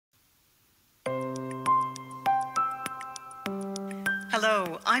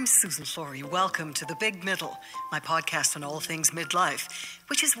Hello, I'm Susan Flory. Welcome to The Big Middle, my podcast on all things midlife,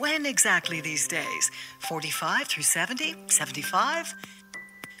 which is when exactly these days? 45 through 70? 75?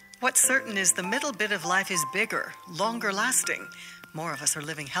 What's certain is the middle bit of life is bigger, longer lasting. More of us are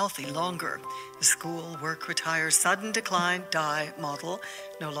living healthy longer. The school, work, retire, sudden decline, die model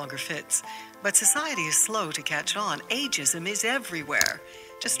no longer fits. But society is slow to catch on. Ageism is everywhere.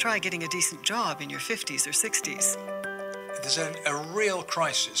 Just try getting a decent job in your 50s or 60s. There's a real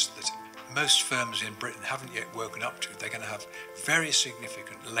crisis that most firms in Britain haven't yet woken up to. They're going to have very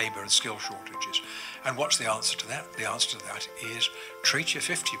significant labour and skill shortages. And what's the answer to that? The answer to that is treat your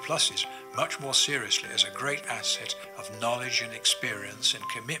 50-pluses much more seriously as a great asset of knowledge and experience and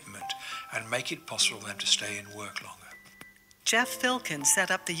commitment, and make it possible for them to stay in work longer. Jeff Filkin set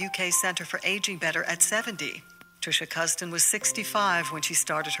up the UK Centre for Aging Better at 70. Tricia Custon was 65 when she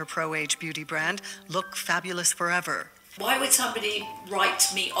started her pro-age beauty brand, Look Fabulous Forever. Why would somebody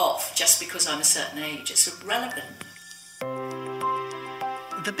write me off just because I'm a certain age? It's irrelevant.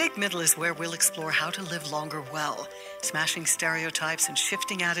 The Big Middle is where we'll explore how to live longer well, smashing stereotypes and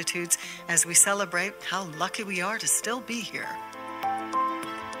shifting attitudes as we celebrate how lucky we are to still be here.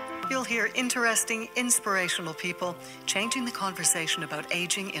 You'll hear interesting, inspirational people changing the conversation about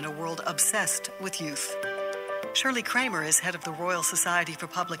aging in a world obsessed with youth. Shirley Kramer is head of the Royal Society for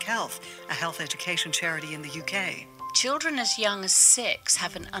Public Health, a health education charity in the UK. Children as young as 6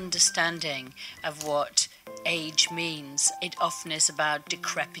 have an understanding of what age means. It often is about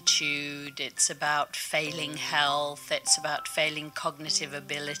decrepitude, it's about failing health, it's about failing cognitive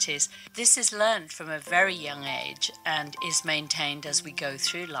abilities. This is learned from a very young age and is maintained as we go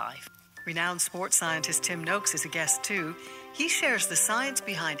through life. Renowned sports scientist Tim Noakes is a guest too. He shares the science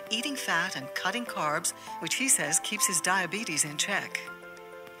behind eating fat and cutting carbs, which he says keeps his diabetes in check.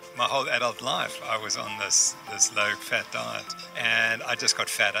 My whole adult life, I was on this low-fat diet, and I just got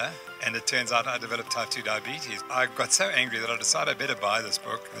fatter, and it turns out I developed type 2 diabetes. I got so angry that I decided I better buy this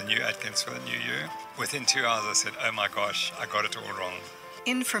book, The New Atkins for the New Year. Within 2 hours, I said, oh my gosh, I got it all wrong.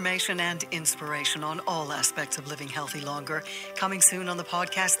 Information and inspiration on all aspects of living healthy longer. Coming soon on the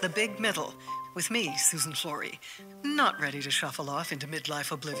podcast, The Big Middle, with me, Susan Flory. Not ready to shuffle off into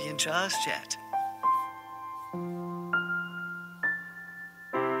midlife oblivion just yet.